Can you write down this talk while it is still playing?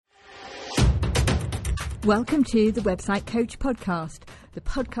Welcome to the Website Coach Podcast, the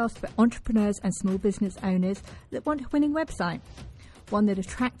podcast for entrepreneurs and small business owners that want a winning website, one that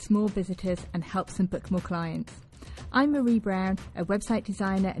attracts more visitors and helps them book more clients. I'm Marie Brown, a website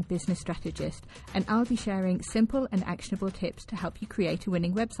designer and business strategist, and I'll be sharing simple and actionable tips to help you create a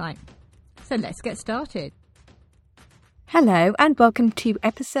winning website. So let's get started. Hello and welcome to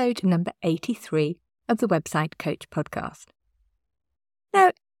episode number 83 of the Website Coach Podcast. Now,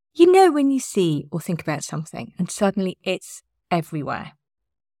 you know when you see or think about something and suddenly it's everywhere.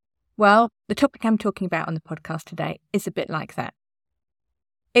 Well, the topic I'm talking about on the podcast today is a bit like that.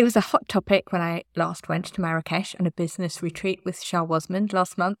 It was a hot topic when I last went to Marrakesh on a business retreat with Shah Wasmond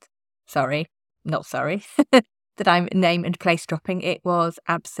last month. Not sorry, that I'm name and place dropping. It was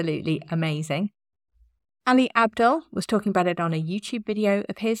absolutely amazing. Ali Abdaal was talking about it on a YouTube video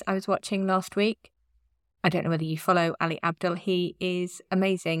of his I was watching last week. I don't know whether you follow Ali Abdaal. He is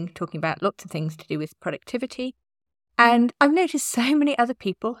amazing, talking about lots of things to do with productivity. And I've noticed so many other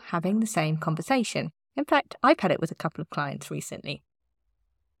people having the same conversation. In fact, I've had it with a couple of clients recently.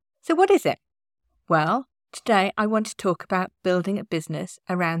 So what is it? Well, today I want to talk about building a business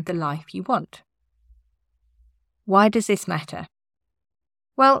around the life you want. Why does this matter?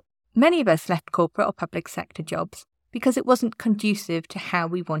 Well, many of us left corporate or public sector jobs because it wasn't conducive to how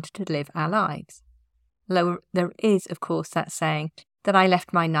we wanted to live our lives. There is, of course, that saying that I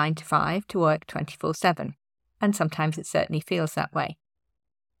left my 9 to 5 to work 24/7, and sometimes it certainly feels that way.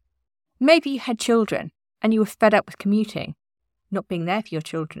 Maybe you had children and you were fed up with commuting, not being there for your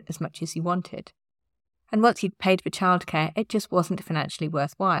children as much as you wanted. And once you'd paid for childcare, it just wasn't financially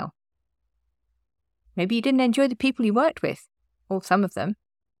worthwhile. Maybe you didn't enjoy the people you worked with, or some of them.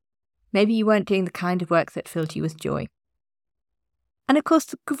 Maybe you weren't doing the kind of work that filled you with joy. And of course,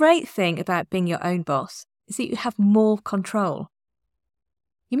 the great thing about being your own boss is that you have more control.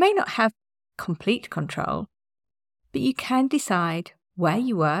 You may not have complete control, but you can decide where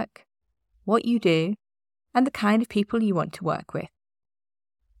you work, what you do, and the kind of people you want to work with.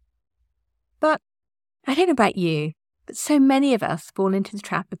 But I don't know about you, but so many of us fall into the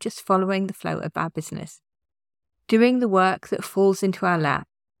trap of just following the flow of our business, doing the work that falls into our lap.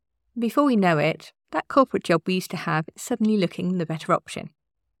 Before we know it, that corporate job we used to have is suddenly looking the better option.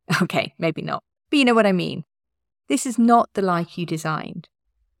 Okay, maybe not, but you know what I mean. This is not the life you designed.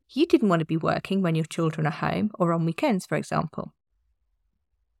 You didn't want to be working when your children are home or on weekends, for example.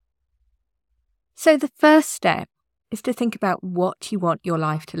 So the first step is to think about what you want your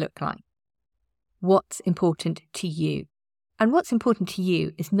life to look like. What's important to you? And what's important to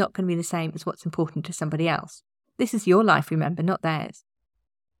you is not going to be the same as what's important to somebody else. This is your life, remember, not theirs.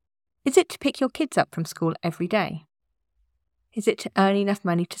 Is it to pick your kids up from school every day? Is it to earn enough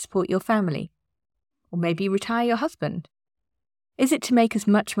money to support your family? Or maybe retire your husband? Is it to make as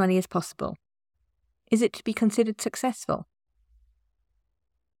much money as possible? Is it to be considered successful?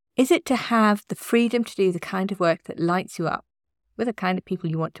 Is it to have the freedom to do the kind of work that lights you up with the kind of people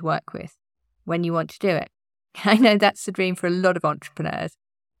you want to work with when you want to do it? I know that's the dream for a lot of entrepreneurs.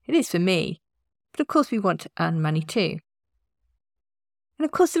 It is for me. But of course we want to earn money too. And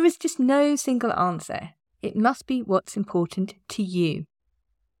of course, there is just no single answer. It must be what's important to you.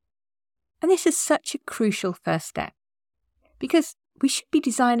 And this is such a crucial first step because we should be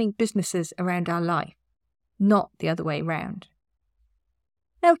designing businesses around our life, not the other way around.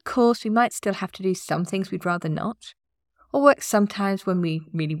 Now, of course, we might still have to do some things we'd rather not, or work sometimes when we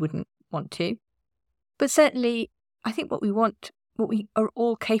really wouldn't want to. But certainly, I think what we are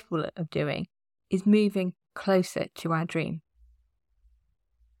all capable of doing is moving closer to our dream.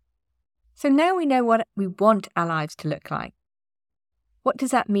 So now we know what we want our lives to look like. What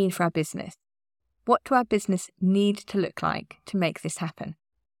does that mean for our business? What do our business need to look like to make this happen?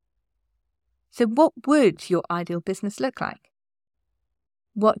 So what would your ideal business look like?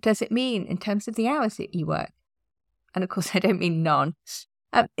 What does it mean in terms of the hours that you work? And of course, I don't mean none.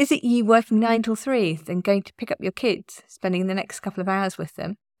 Is it you working 9 till 3, then going to pick up your kids, spending the next couple of hours with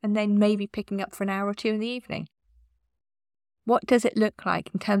them, and then maybe picking up for an hour or two in the evening? What does it look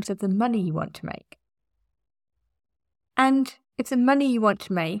like in terms of the money you want to make? And if the money you want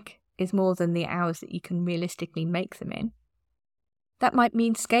to make is more than the hours that you can realistically make them in, that might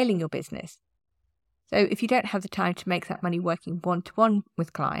mean scaling your business. So if you don't have the time to make that money working one-to-one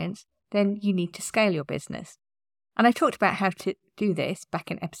with clients, then you need to scale your business. And I talked about how to do this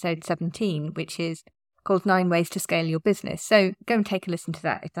back in episode 17, which is called 9 Ways to Scale Your Business. So go and take a listen to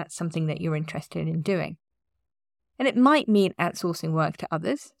that if that's something that you're interested in doing. And it might mean outsourcing work to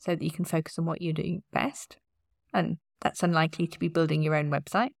others so that you can focus on what you're doing best. And that's unlikely to be building your own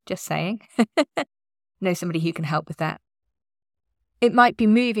website, just saying. Know somebody who can help with that. It might be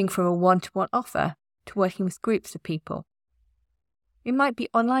moving from a one-to-one offer to working with groups of people. It might be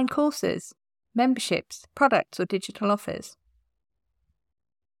online courses, memberships, products, or digital offers.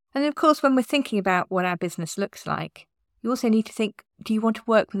 And of course, when we're thinking about what our business looks like, you also need to think, do you want to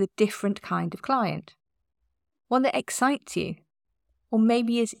work with a different kind of client? One that excites you, or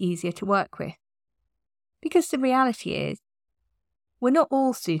maybe is easier to work with? Because the reality is, we're not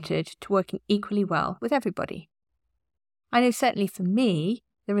all suited to working equally well with everybody. I know certainly for me,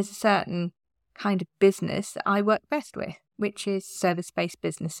 there is a certain kind of business that I work best with, which is service-based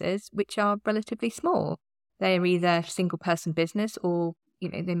businesses, which are relatively small. They are either single-person business or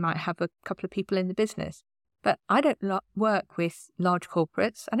they might have a couple of people in the business. But I don't work with large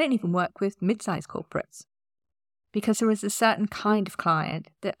corporates. I don't even work with mid-sized corporates because there is a certain kind of client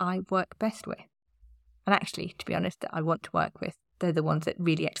that I work best with. And actually, to be honest, that I want to work with. They're the ones that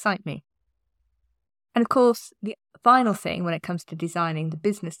really excite me. And of course, the final thing when it comes to designing the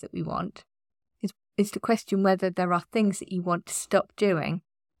business that we want is to question whether there are things that you want to stop doing,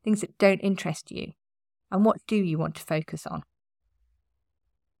 things that don't interest you, and what do you want to focus on.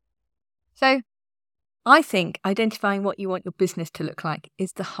 So, I think identifying what you want your business to look like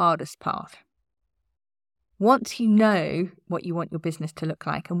is the hardest part. Once you know what you want your business to look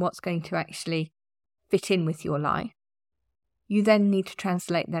like and what's going to actually fit in with your life, you then need to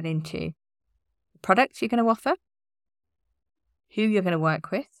translate that into the products you're going to offer, who you're going to work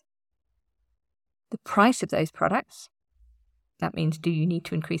with, the price of those products. That means, do you need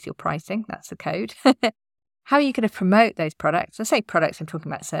to increase your pricing? That's the code. How are you going to promote those products? I say products, I'm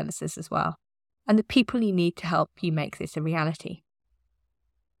talking about services as well. And the people you need to help you make this a reality.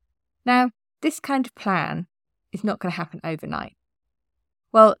 Now, this kind of plan is not going to happen overnight.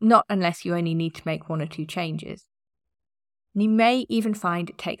 Well, not unless you only need to make 1 or 2 changes. And you may even find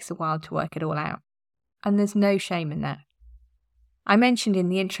it takes a while to work it all out. And there's no shame in that. I mentioned in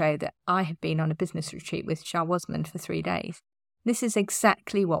the intro that I have been on a business retreat with Shah Wasman for 3 days. This is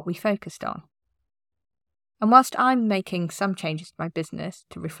exactly what we focused on. And whilst I'm making some changes to my business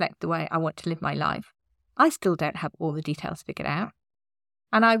to reflect the way I want to live my life, I still don't have all the details figured out.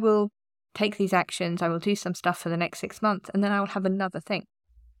 And I will take these actions, I will do some stuff for the next 6 months, and then I will have another thing.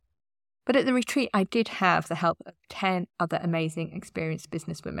 But at the retreat, I did have the help of 10 other amazing, experienced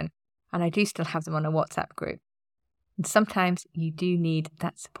businesswomen, and I do still have them on a WhatsApp group. And sometimes you do need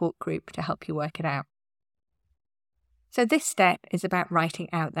that support group to help you work it out. So this step is about writing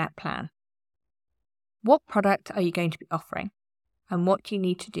out that plan. What product are you going to be offering? And what do you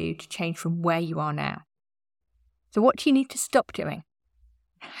need to do to change from where you are now? So what do you need to stop doing?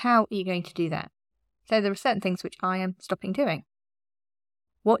 How are you going to do that? So there are certain things which I am stopping doing.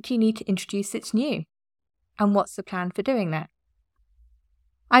 What do you need to introduce that's new? And what's the plan for doing that?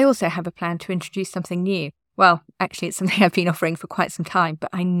 I also have a plan to introduce something new. Well, actually, it's something I've been offering for quite some time, but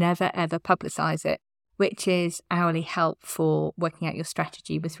I never ever publicise it, which is hourly help for working out your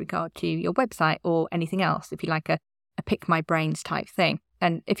strategy with regard to your website or anything else, if you like a pick my brains type thing.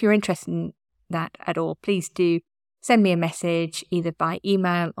 And if you're interested in that at all, please do send me a message either by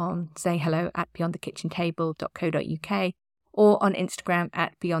email on sayhello@beyondthekitchentable.co.uk or on Instagram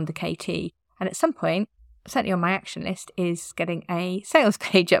 @beyondthekt. And at some point, certainly on my action list, is getting a sales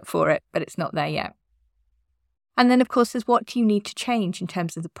page up for it, but it's not there yet. And then, of course, there's what do you need to change in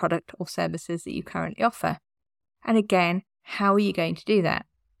terms of the product or services that you currently offer? And again, how are you going to do that?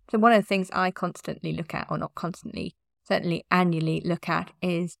 So one of the things I constantly look at, or not constantly, certainly annually look at,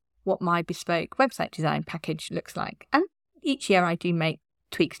 is what my bespoke website design package looks like. And each year I do make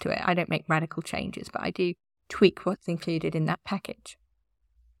tweaks to it. I don't make radical changes, but I do tweak what's included in that package.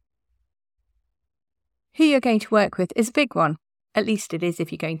 Who you're going to work with is a big one. At least it is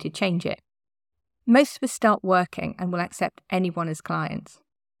if you're going to change it. Most of us start working and will accept anyone as clients.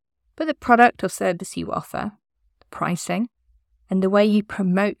 But the product or service you offer, the pricing, and the way you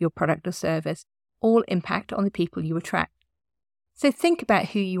promote your product or service all impact on the people you attract. So think about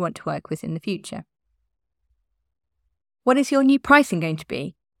who you want to work with in the future. What is your new pricing going to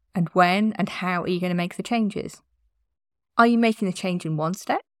be? And when and how are you going to make the changes? Are you making the change in one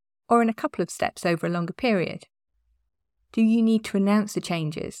step or in a couple of steps over a longer period? Do you need to announce the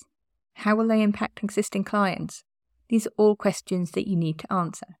changes? How will they impact existing clients? These are all questions that you need to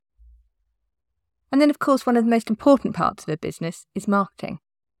answer. And then, of course, one of the most important parts of a business is marketing.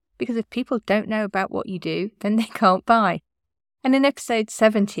 Because if people don't know about what you do, then they can't buy. And in episode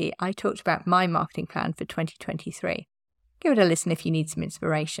 70, I talked about my marketing plan for 2023. Give it a listen if you need some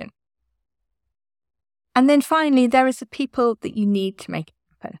inspiration. And then finally, there is the people that you need to make it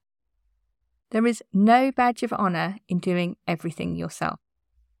happen. There is no badge of honour in doing everything yourself.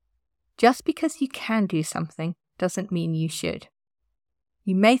 Just because you can do something doesn't mean you should.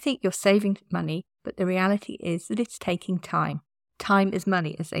 You may think you're saving money but the reality is that it's taking time. Time is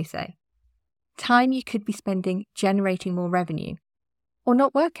money, as they say. Time you could be spending generating more revenue or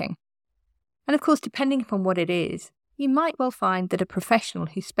not working. And of course, depending upon what it is, you might well find that a professional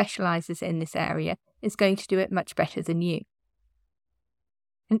who specialises in this area is going to do it much better than you.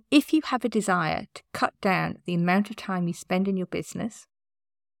 And if you have a desire to cut down the amount of time you spend in your business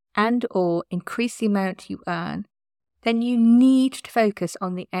and or increase the amount you earn, then you need to focus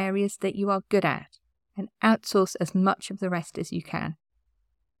on the areas that you are good at and outsource as much of the rest as you can.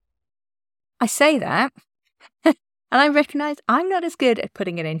 I say that, and I recognise I'm not as good at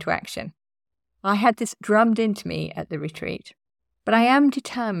putting it into action. I had this drummed into me at the retreat, but I am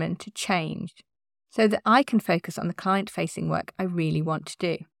determined to change so that I can focus on the client-facing work I really want to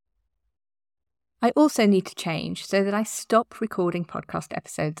do. I also need to change so that I stop recording podcast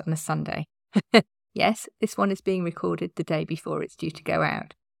episodes on a Sunday. Yes, this one is being recorded the day before it's due to go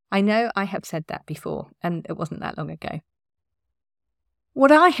out. I know I have said that before, and it wasn't that long ago.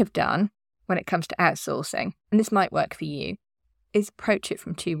 What I have done when it comes to outsourcing, and this might work for you, is approach it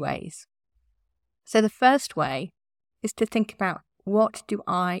from two ways. So the first way is to think about, what do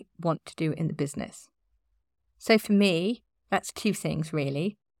I want to do in the business? So for me, that's two things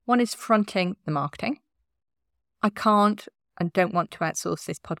really. One is fronting the marketing. I can't and don't want to outsource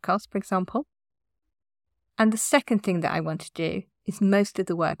this podcast, for example. And the second thing that I want to do is most of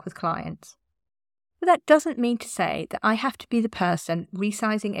the work with clients. But that doesn't mean to say that I have to be the person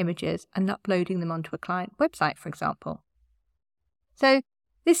resizing images and uploading them onto a client website, for example. So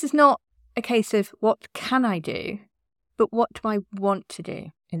this is not a case of what can I do, but what do I want to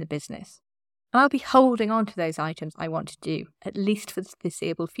do in the business? And I'll be holding on to those items I want to do, at least for the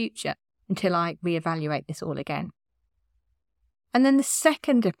foreseeable future, until I reevaluate this all again. And then the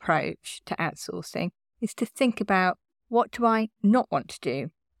second approach to outsourcing is to think about, what do I not want to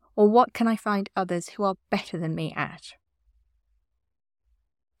do? Or what can I find others who are better than me at?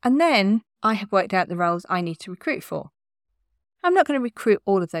 And then I have worked out the roles I need to recruit for. I'm not going to recruit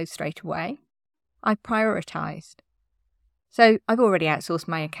all of those straight away. I prioritised. So I've already outsourced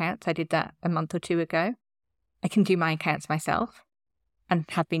my accounts. I did that a month or two ago. I can do my accounts myself and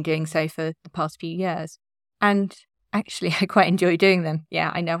have been doing so for the past few years. And actually, I quite enjoy doing them.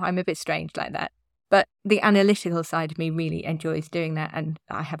 Yeah, I know I'm a bit strange like that. But the analytical side of me really enjoys doing that. And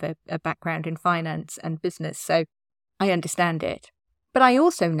I have a background in finance and business, so I understand it. But I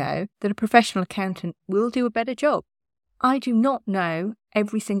also know that a professional accountant will do a better job. I do not know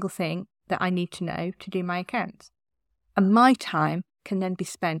every single thing that I need to know to do my accounts. And my time can then be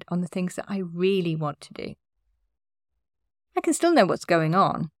spent on the things that I really want to do. I can still know what's going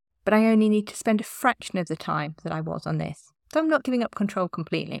on, but I only need to spend a fraction of the time that I was on this. So I'm not giving up control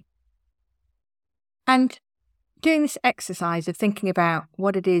completely. And doing this exercise of thinking about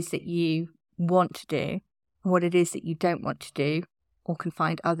what it is that you want to do and what it is that you don't want to do, or can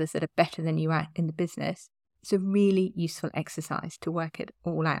find others that are better than you at in the business, is a really useful exercise to work it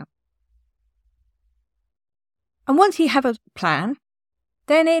all out. And once you have a plan,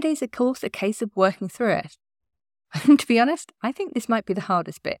 then it is, of course, a case of working through it. And to be honest, I think this might be the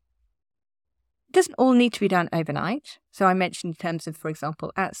hardest bit. It doesn't all need to be done overnight. So I mentioned in terms of, for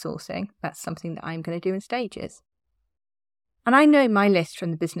example, outsourcing, that's something that I'm going to do in stages. And I know my list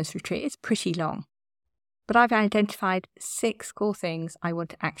from the business retreat is pretty long, but I've identified 6 core things I want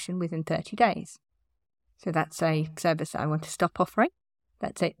to action within 30 days. So that's a service that I want to stop offering.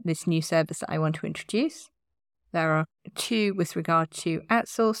 That's this new service that I want to introduce. There are 2 with regard to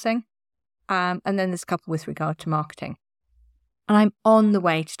outsourcing, and then there's a couple with regard to marketing. And I'm on the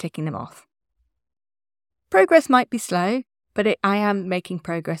way to ticking them off. Progress might be slow, but I am making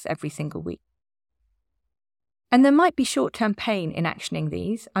progress every single week. And there might be short-term pain in actioning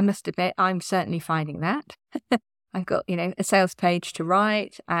these. I must admit, I'm certainly finding that. I've got, a sales page to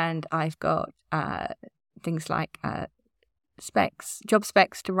write, and I've got things like job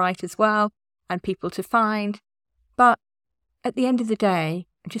specs to write as well, and people to find. But at the end of the day,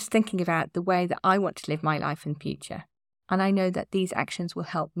 I'm just thinking about the way that I want to live my life in the future. And I know that these actions will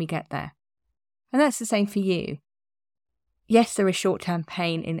help me get there. And that's the same for you. Yes, there is short-term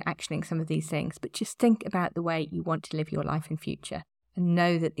pain in actioning some of these things, but just think about the way you want to live your life in future and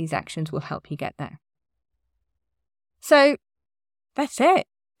know that these actions will help you get there. So that's it.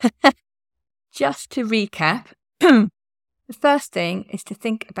 Just to recap, the first thing is to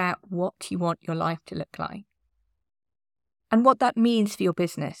think about what you want your life to look like and what that means for your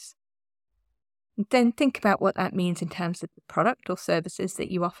business. And then think about what that means in terms of the product or services that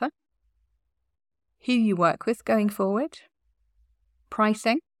you offer, who you work with going forward,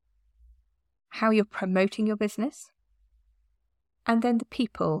 pricing, how you're promoting your business, and then the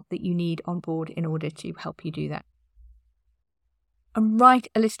people that you need on board in order to help you do that. And write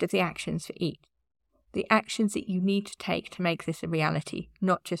a list of the actions for each. The actions that you need to take to make this a reality,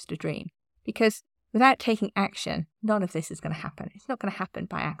 not just a dream. Because without taking action, none of this is going to happen. It's not going to happen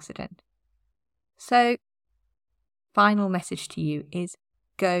by accident. So, final message to you is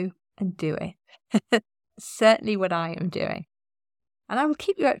go and do it. Certainly what I am doing. And I will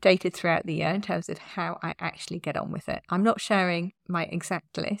keep you updated throughout the year in terms of how I actually get on with it. I'm not sharing my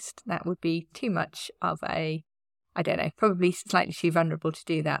exact list. That would be too much of I don't know, probably slightly too vulnerable to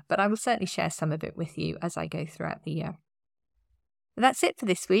do that. But I will certainly share some of it with you as I go throughout the year. But that's it for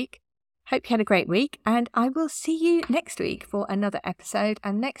this week. Hope you had a great week, and I will see you next week for another episode.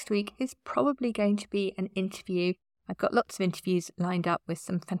 And next week is probably going to be an interview. I've got lots of interviews lined up with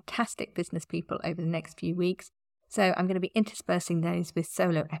some fantastic business people over the next few weeks. So I'm going to be interspersing those with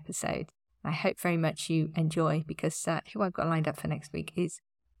solo episodes. I hope very much you enjoy, because who I've got lined up for next week is,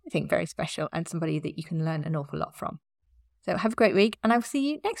 I think, very special and somebody that you can learn an awful lot from. So have a great week, and I'll see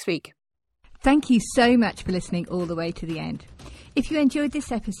you next week. Thank you so much for listening all the way to the end. If you enjoyed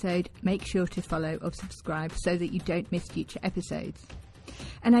this episode, make sure to follow or subscribe so that you don't miss future episodes.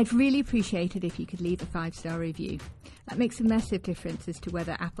 And I'd really appreciate it if you could leave a 5-star review. That makes a massive difference as to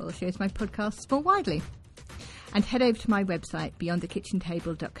whether Apple shows my podcasts more widely. And head over to my website,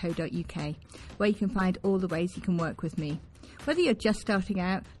 beyondthekitchentable.co.uk, where you can find all the ways you can work with me, whether you're just starting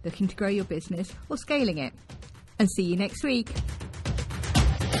out, looking to grow your business, or scaling it. And see you next week.